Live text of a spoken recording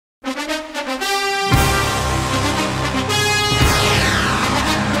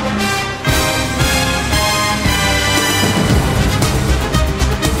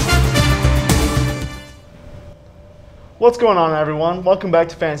What's going on, everyone? Welcome back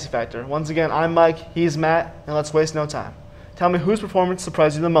to Fantasy Factor. Once again, I'm Mike, he's Matt, and let's waste no time. Tell me whose performance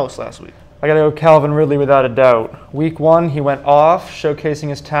surprised you the most last week? I gotta go Calvin Ridley without a doubt. Week 1, he went off, showcasing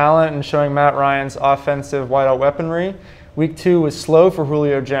his talent and showing Matt Ryan's offensive wideout weaponry. Week 2 was slow for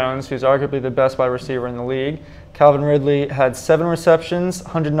Julio Jones, who's arguably the best wide receiver in the league. Calvin Ridley had 7 receptions,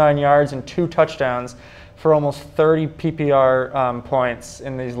 109 yards, and 2 touchdowns for almost 30 PPR points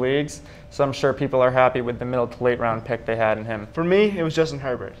in these leagues. So I'm sure people are happy with the middle to late round pick they had in him. For me, it was Justin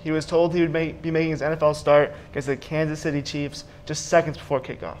Herbert. He was told he would be making his NFL start against the Kansas City Chiefs just seconds before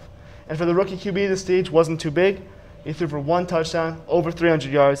kickoff. And for the rookie QB, the stage wasn't too big. He threw for 1 touchdown, over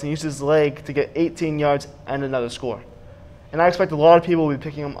 300 yards, and used his leg to get 18 yards and another score. And I expect a lot of people will be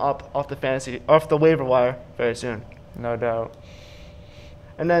picking him up off the waiver wire very soon. No doubt.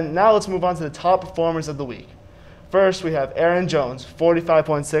 And then now let's move on to the top performers of the week. First, we have Aaron Jones,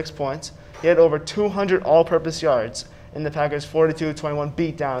 45.6 points. He had over 200 all-purpose yards in the Packers' 42-21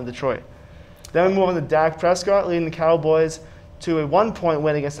 beatdown in Detroit. Then we move on to Dak Prescott, leading the Cowboys to a 1-point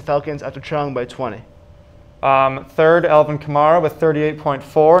win against the Falcons after trailing by 20. Third, Alvin Kamara with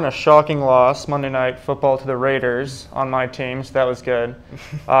 38.4 and a shocking loss Monday Night Football to the Raiders on my team, so that was good.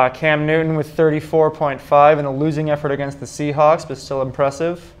 Cam Newton with 34.5 and a losing effort against the Seahawks, but still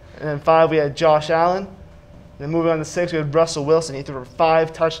impressive. And then 5, we had Josh Allen. Then moving on to 6, we had Russell Wilson. He threw for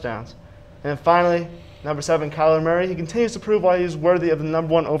 5 touchdowns. And then finally, number 7, Kyler Murray. He continues to prove why he's worthy of the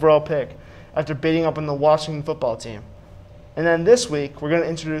number 1 overall pick after beating up on the Washington football team. And then this week, we're going to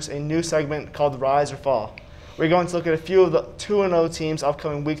introduce a new segment called Rise or Fall. We're going to look at a few of the 2-0 teams'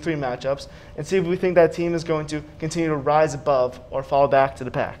 upcoming Week 3 matchups and see if we think that team is going to continue to rise above or fall back to the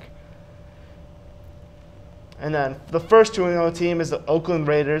pack. And then the first 2-0 team is the Oakland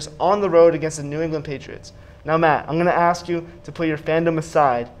Raiders on the road against the New England Patriots. Now, Matt, I'm going to ask you to put your fandom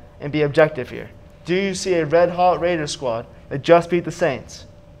aside and be objective here. Do you see a red-hot Raiders squad that just beat the Saints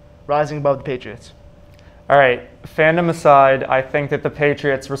rising above the Patriots? All right, fandom aside, I think that the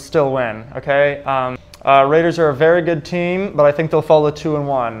Patriots will still win, okay? Raiders are a very good team, but I think they'll fall to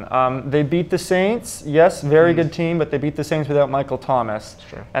 2-1. They beat the Saints, yes, very good team, but they beat the Saints without Michael Thomas,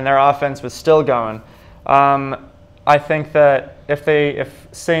 and their offense was still going. I think that if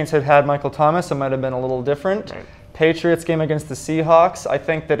Saints had Michael Thomas, it might have been a little different. Right. Patriots game against the Seahawks, I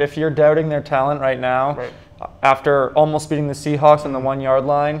think that if you're doubting their talent right now, after almost beating the Seahawks on the 1-yard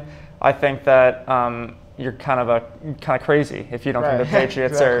line, I think that you're kind of crazy if you don't think the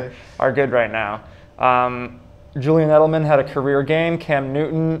Patriots are good right now. Julian Edelman had a career game. Cam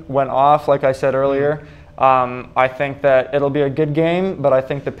Newton went off, like I said earlier. I think that it'll be a good game, but I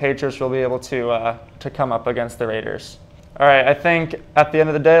think the Patriots will be able to come up against the Raiders. All right, I think at the end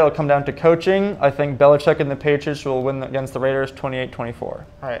of the day, it'll come down to coaching. I think Belichick and the Patriots will win against the Raiders 28-24. All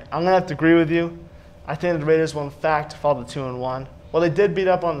right, I'm going to have to agree with you. I think the Raiders will, in fact, fall to 2-1. While they did beat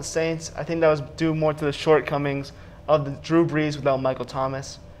up on the Saints, I think that was due more to the shortcomings of the Drew Brees without Michael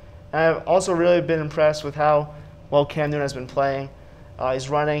Thomas. And I've also really been impressed with how well Cam Newton has been playing. He's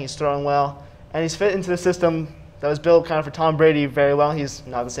running, he's throwing well, and he's fit into the system that was built kind of for Tom Brady very well. He's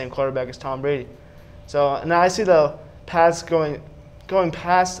not the same quarterback as Tom Brady. So now I see the Pats going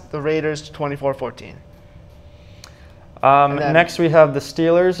past the Raiders to 24-14. Next we have the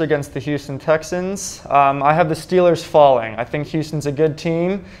Steelers against the Houston Texans. I have the Steelers falling. I think Houston's a good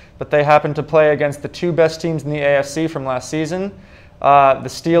team, but they happen to play against the 2 best teams in the AFC from last season. The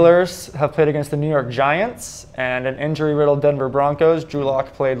Steelers have played against the New York Giants and an injury-riddled Denver Broncos. Drew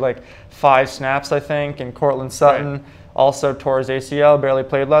Lock played like 5 snaps, I think, and Cortland Sutton also tore his ACL, barely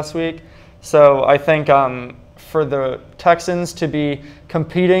played last week. So I think for the Texans to be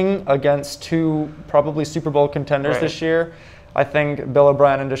competing against 2 probably Super Bowl contenders this year, I think Bill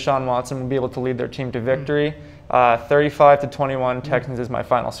O'Brien and Deshaun Watson will be able to lead their team to victory. 35-21 Texans is my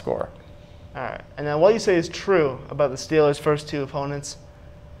final score. All right, and then what you say is true about the Steelers' first 2 opponents.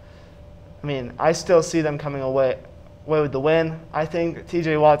 I mean, I still see them coming away with the win. I think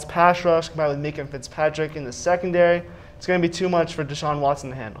T.J. Watt's pass rush combined with Mika Fitzpatrick in the secondary, it's going to be too much for Deshaun Watson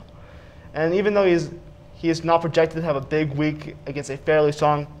to handle. And even though he is not projected to have a big week against a fairly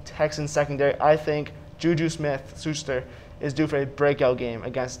strong Texans secondary, I think Juju Smith-Schuster is due for a breakout game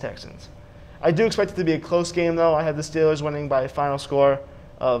against the Texans. I do expect it to be a close game, though. I have the Steelers winning by a final score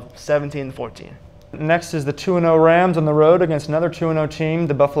of 17-14. Next is the 2-0 Rams on the road against another 2-0 team,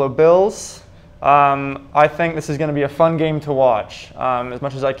 the Buffalo Bills. I think this is going to be a fun game to watch. As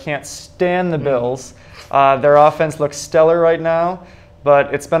much as I can't stand the Bills, their offense looks stellar right now,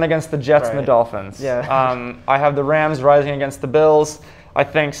 but it's been against the Jets and the Dolphins. I have the Rams rising against the Bills. I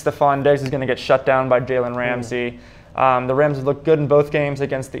think Stephon Diggs is going to get shut down by Jalen Ramsey. The Rams have looked good in both games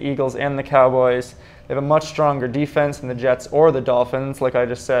against the Eagles and the Cowboys. They have a much stronger defense than the Jets or the Dolphins. Like I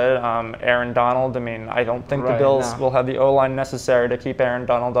just said, Aaron Donald, I mean, I don't think the Bills will have the O-line necessary to keep Aaron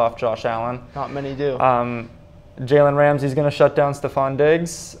Donald off Josh Allen. Not many do. Jalen Ramsey's going to shut down Stephon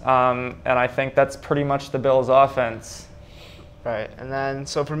Diggs, and I think that's pretty much the Bills' offense. Right, and then,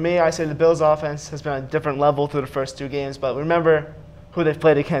 so for me, I say the Bills' offense has been on a different level through the first 2 games, but remember who they've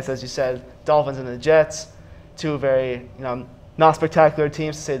played against, as you said, Dolphins and the Jets, 2 very, not spectacular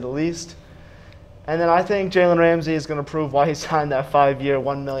teams to say the least. And then I think Jalen Ramsey is going to prove why he signed that 5-year,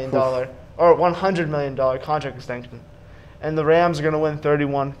 $1 million or $100 million contract extension. And the Rams are going to win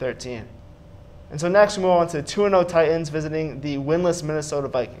 31-13. And so next we move on to the 2-0 Titans visiting the winless Minnesota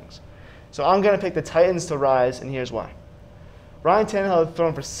Vikings. So I'm going to pick the Titans to rise, and here's why. Ryan Tannehill has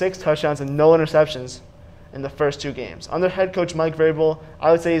thrown for 6 touchdowns and no interceptions in the first 2 games. Under head coach Mike Vrabel,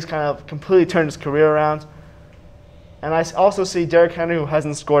 I would say he's kind of completely turned his career around. And I also see Derrick Henry, who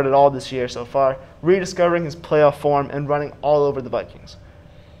hasn't scored at all this year so far, rediscovering his playoff form and running all over the Vikings.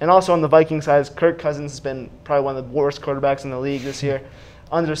 And also on the Viking side, Kirk Cousins has been probably one of the worst quarterbacks in the league this year,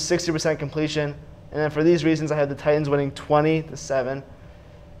 under 60% completion. And then for these reasons, I have the Titans winning 20-7.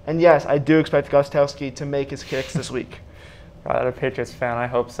 And yes, I do expect Gostkowski to make his kicks this week. I'm a Patriots fan, I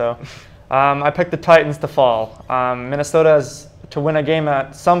hope so. I picked the Titans to fall. Minnesota has to win a game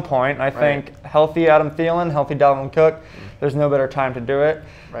at some point. I think healthy Adam Thielen, healthy Dalvin Cook, there's no better time to do it.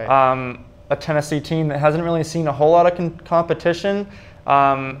 A Tennessee team that hasn't really seen a whole lot of competition.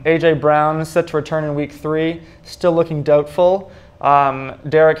 A.J. Brown is set to return in week 3, still looking doubtful.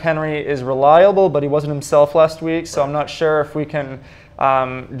 Derrick Henry is reliable, but he wasn't himself last week, so I'm not sure if we can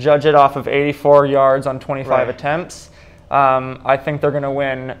judge it off of 84 yards on 25 attempts. I think they're going to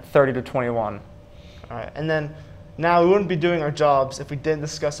win 30-21. All right, and then now we wouldn't be doing our jobs if we didn't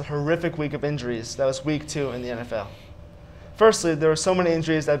discuss a horrific week of injuries that was week 2 in the NFL. Firstly, there were so many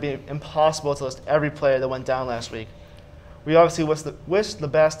injuries that would be impossible to list every player that went down last week. We obviously wish the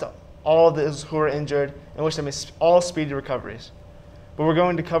best to all of those who were injured and wish them all speedy recoveries. But we're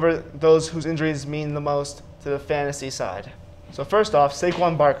going to cover those whose injuries mean the most to the fantasy side. So first off,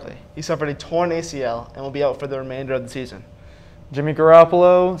 Saquon Barkley. He suffered a torn ACL and will be out for the remainder of the season. Jimmy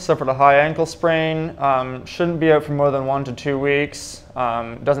Garoppolo suffered a high ankle sprain. Shouldn't be out for more than 1 to 2 weeks.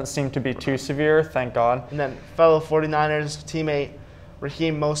 Doesn't seem to be too severe, thank God. And then fellow 49ers teammate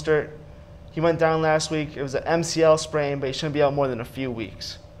Raheem Mostert. He went down last week. It was an MCL sprain, but he shouldn't be out more than a few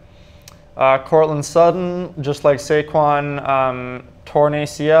weeks. Cortland Sutton, just like Saquon, torn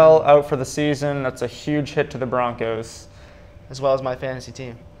ACL, out for the season. That's a huge hit to the Broncos. As well as my fantasy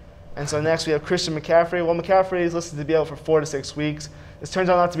team. And so next we have Christian McCaffrey. Well, McCaffrey is listed to be out for 4 to 6 weeks. This turns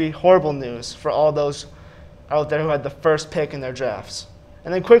out not to be horrible news for all those out there who had the first pick in their drafts.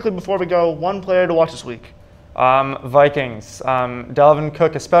 And then quickly before we go, one player to watch this week. Vikings. Dalvin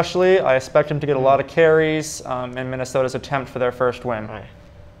Cook especially. I expect him to get a lot of carries in Minnesota's attempt for their first win. Right.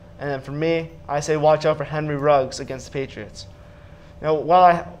 And then for me, I say watch out for Henry Ruggs against the Patriots. Now,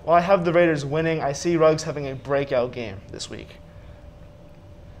 while I have the Raiders winning, I see Ruggs having a breakout game this week.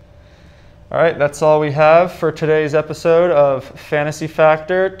 All right, that's all we have for today's episode of Fantasy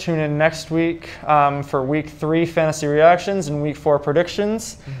Factor. Tune in next week for Week 3 fantasy reactions and Week 4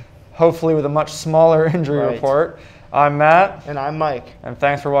 predictions, hopefully with a much smaller injury report. I'm Matt. And I'm Mike. And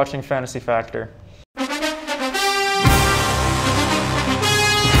thanks for watching Fantasy Factor.